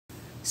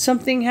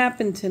Something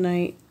happened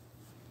tonight,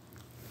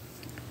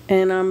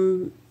 and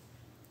I'm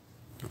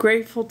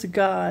grateful to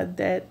God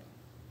that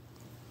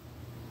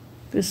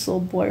this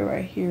little boy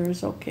right here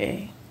is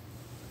okay.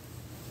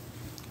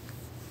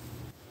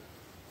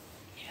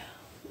 Yeah,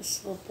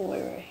 this little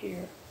boy right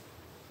here.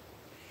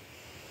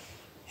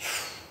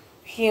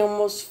 He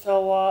almost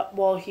fell off.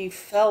 Well, he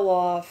fell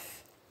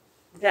off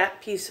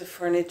that piece of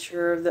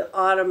furniture, the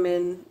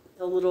ottoman,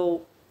 the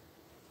little,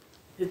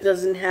 it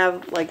doesn't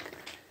have like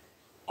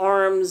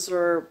arms,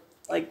 or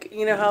like,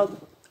 you know how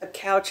a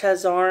couch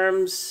has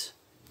arms.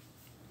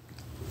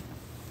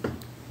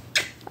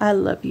 I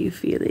love you,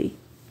 Feely.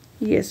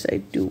 Yes, I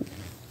do.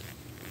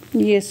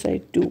 Yes,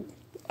 I do.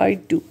 I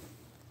do.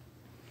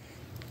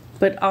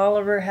 But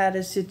Oliver had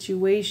a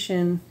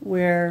situation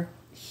where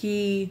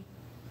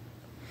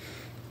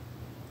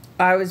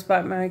I was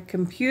by my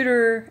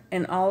computer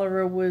and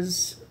Oliver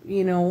was,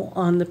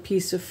 on the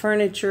piece of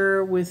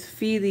furniture with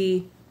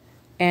Feely,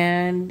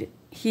 and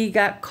he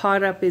got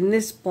caught up in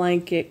this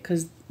blanket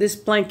because this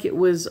blanket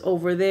was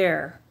over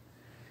there.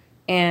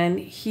 And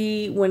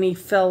when he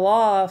fell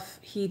off,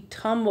 he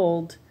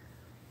tumbled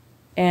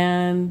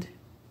and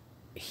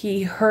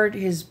he hurt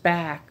his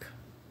back.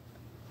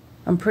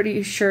 I'm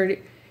pretty sure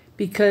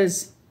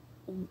because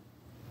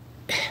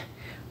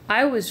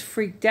I was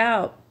freaked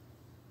out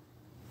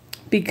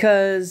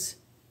because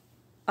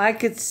I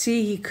could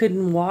see he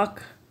couldn't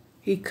walk.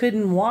 He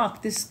couldn't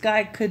walk. This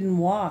guy couldn't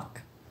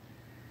walk.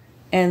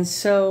 And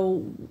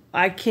so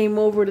I came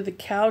over to the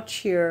couch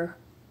here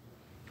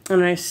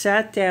and I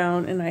sat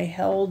down and I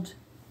held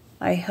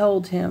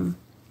him.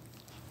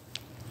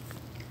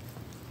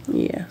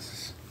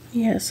 Yes.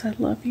 Yes, I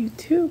love you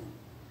too.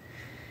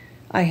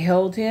 I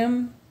held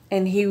him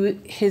and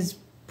his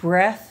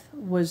breath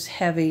was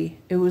heavy.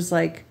 It was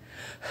like,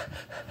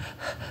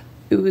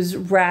 it was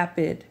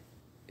rapid.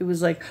 It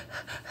was like,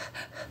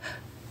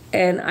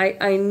 and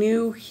I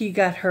knew he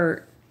got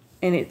hurt,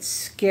 and it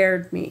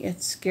scared me.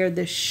 It scared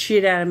the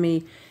shit out of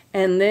me.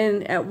 And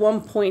then at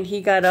one point he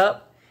got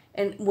up,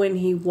 and when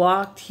he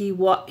walked,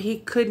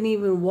 he couldn't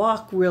even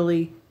walk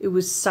really. It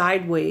was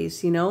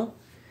sideways,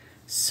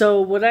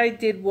 So what I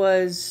did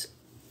was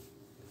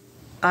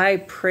I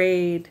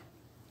prayed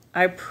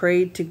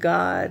to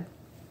God,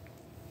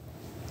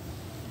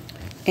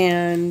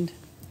 and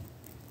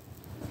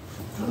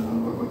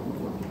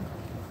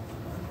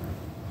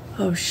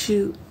oh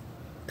shoot,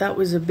 that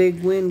was a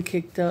big wind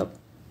kicked up.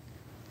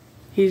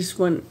 He just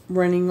went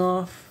running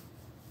off.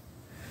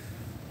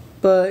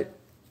 But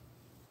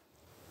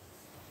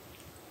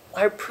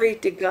I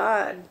prayed to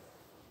God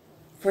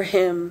for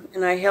him,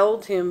 and I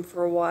held him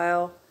for a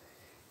while.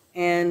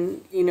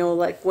 And,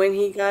 like when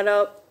he got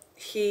up,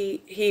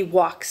 he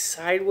walked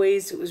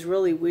sideways. It was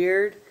really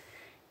weird.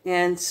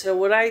 And so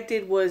what I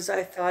did was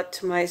I thought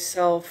to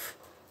myself,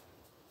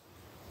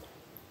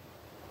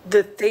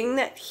 the thing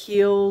that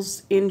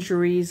heals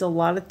injuries a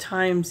lot of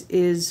times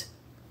is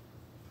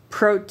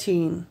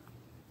protein.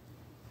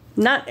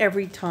 Not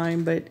every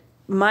time, but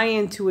my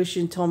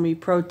intuition told me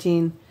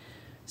protein.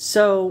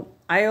 So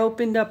I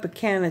opened up a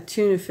can of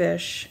tuna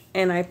fish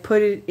and I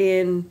put it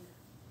in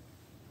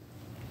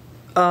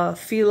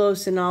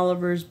Philos and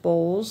Oliver's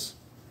bowls.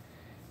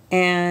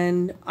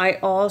 And I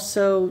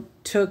also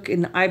took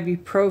an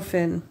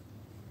ibuprofen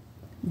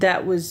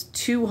that was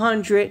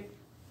 200.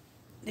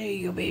 There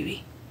you go,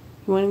 baby.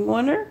 You want to go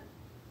under?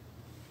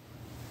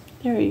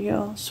 There you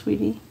go,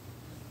 sweetie.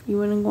 You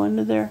want to go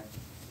under there?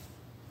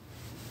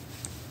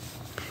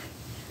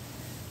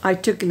 I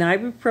took an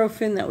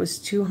ibuprofen that was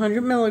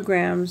 200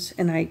 milligrams,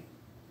 and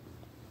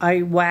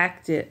I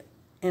whacked it,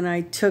 and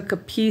I took a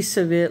piece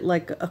of it,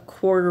 like a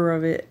quarter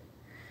of it,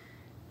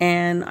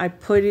 and I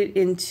put it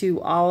into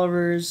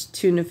Oliver's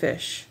tuna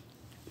fish.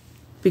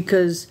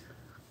 Because,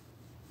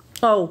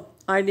 oh,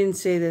 I didn't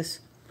say this.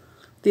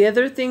 The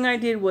other thing I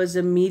did was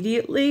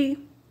immediately,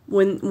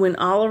 when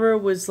Oliver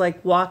was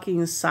like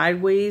walking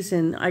sideways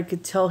and I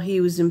could tell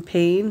he was in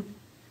pain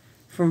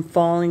from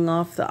falling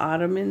off the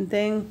ottoman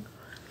thing,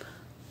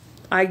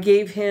 I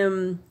gave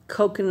him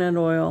coconut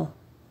oil,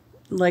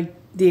 like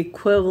the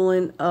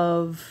equivalent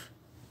of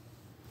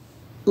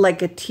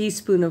like a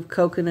teaspoon of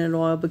coconut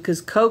oil,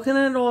 because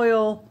coconut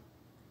oil,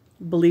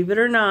 believe it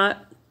or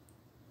not,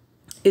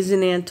 is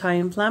an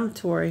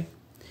anti-inflammatory.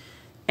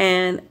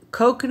 And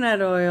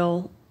coconut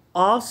oil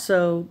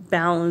also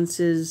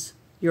balances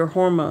your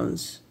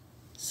hormones.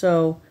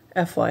 So,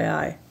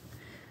 FYI.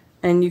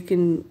 And you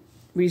can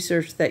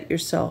research that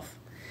yourself.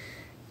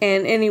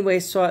 And anyway,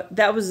 so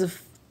that was the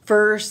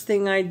first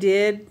thing I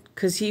did,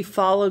 because he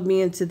followed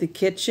me into the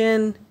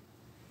kitchen,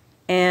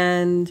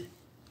 and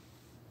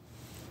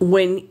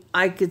when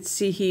I could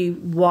see he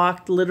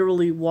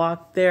literally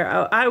walked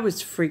there, I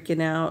was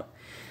freaking out.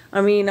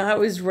 I mean, I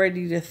was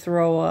ready to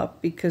throw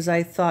up because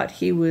I thought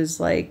he was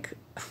like,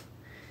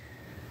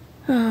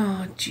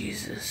 oh,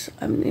 Jesus.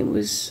 I mean,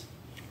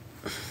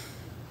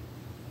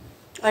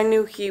 I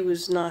knew he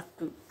was not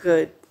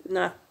good,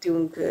 not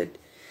doing good.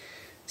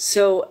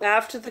 So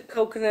after the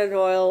coconut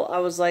oil, I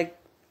was like,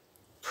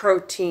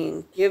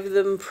 protein, give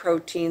them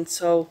protein.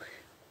 So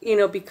you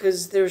know,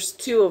 because there's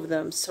two of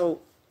them.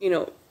 So, you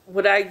know,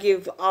 what I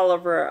give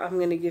Oliver, I'm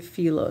going to give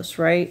Philos,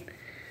 right?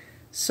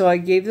 So I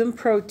gave them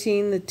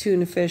protein, the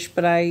tuna fish,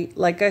 but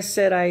like I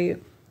said, I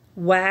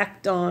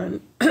whacked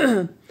on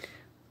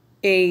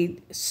a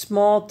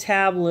small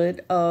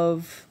tablet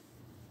of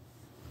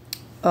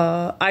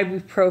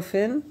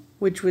ibuprofen,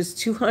 which was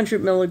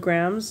 200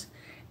 milligrams,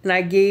 and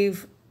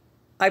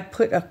I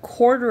put a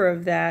quarter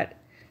of that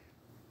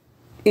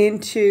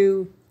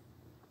into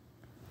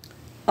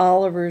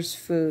Oliver's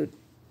food,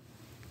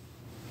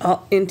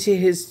 into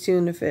his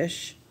tuna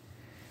fish.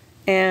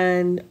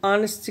 And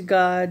honest to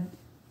God,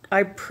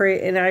 I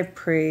prayed and I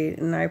prayed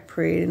and I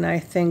prayed and I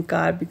thank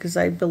God, because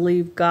I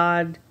believe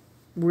God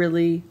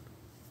really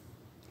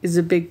is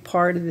a big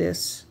part of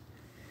this.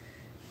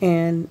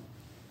 And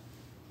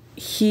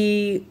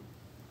he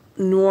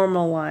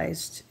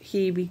normalized.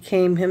 He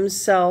became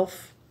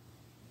himself.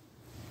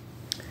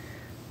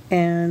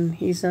 And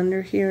he's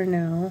under here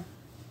now.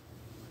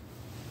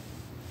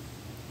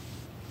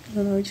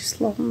 And I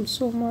just love him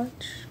so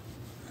much.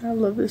 I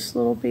love this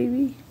little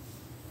baby.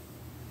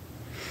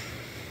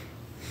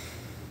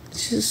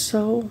 It's just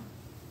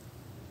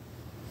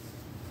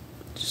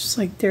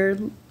like they're,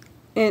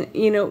 and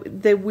you know,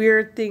 the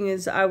weird thing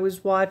is I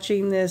was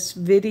watching this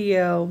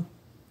video.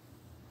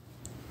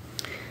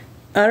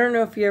 I don't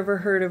know if you ever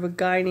heard of a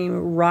guy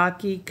named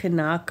Rocky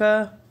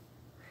Kanaka.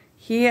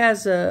 He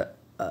has a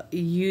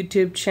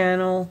YouTube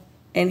channel,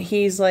 and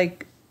he's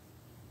like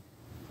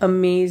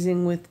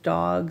amazing with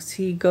dogs.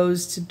 He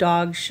goes to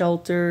dog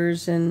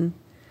shelters, and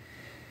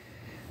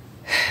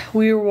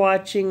we were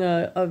watching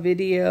a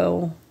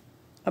video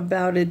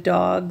about a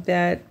dog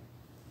that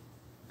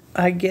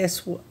I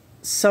guess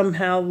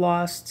somehow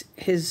lost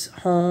his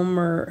home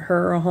or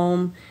her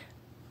home.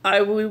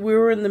 We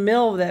were in the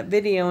middle of that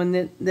video,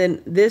 and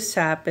then this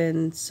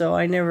happened, so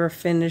I never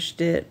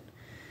finished it.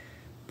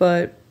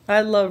 But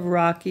I love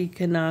Rocky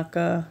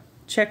Kanaka.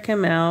 Check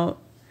him out.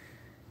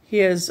 He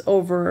has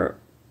over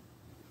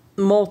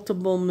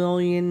multiple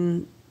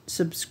million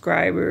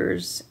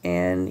subscribers,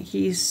 and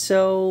his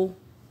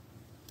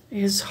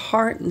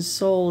heart and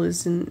soul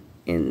is in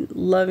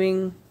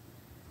loving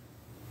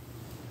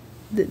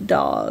the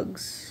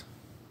dogs.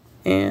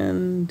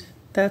 And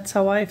that's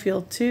how I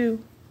feel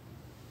too.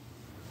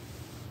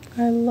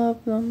 I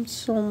love them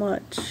so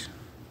much.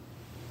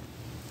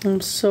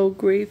 I'm so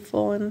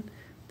grateful. And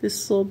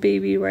this little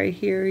baby right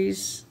here,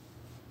 he's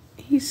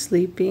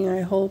sleeping,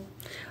 I hope.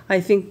 I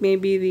think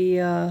maybe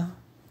the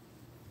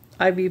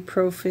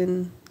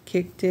ibuprofen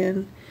kicked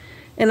in.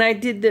 And I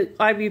did the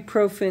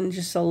ibuprofen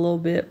just a little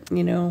bit,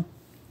 you know,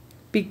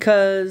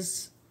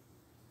 because,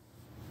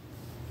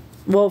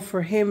 well,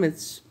 for him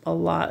it's a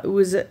lot. It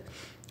was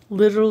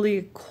literally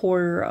a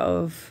quarter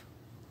of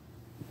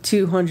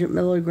 200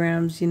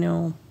 milligrams, you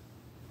know.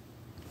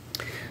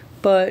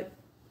 But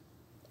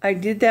I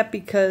did that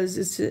because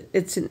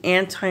it's an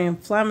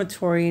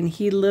anti-inflammatory, and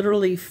he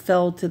literally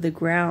fell to the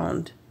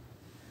ground,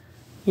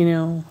 you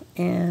know,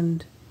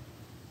 and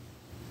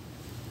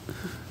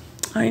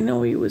I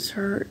know he was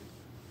hurt.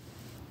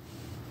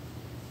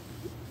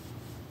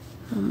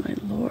 Oh my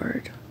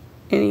Lord.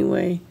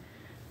 Anyway,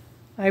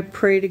 I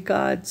pray to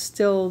God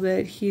still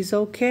that he's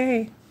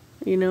okay,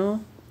 you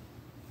know.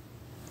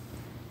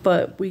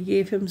 But we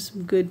gave him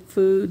some good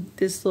food.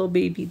 This little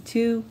baby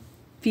too.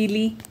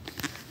 Feely.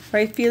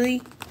 Right,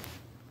 Feely?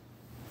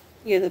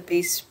 You're the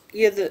base.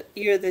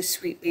 You're the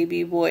sweet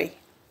baby boy.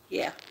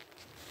 Yeah.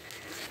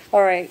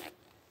 All right.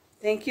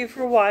 Thank you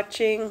for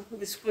watching.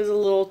 This was a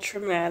little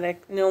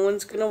traumatic. No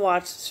one's gonna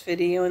watch this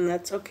video, and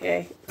that's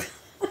okay.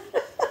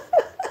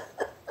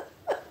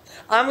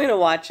 I'm gonna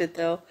watch it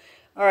though.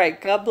 All right.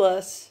 God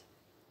bless.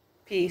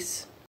 Peace.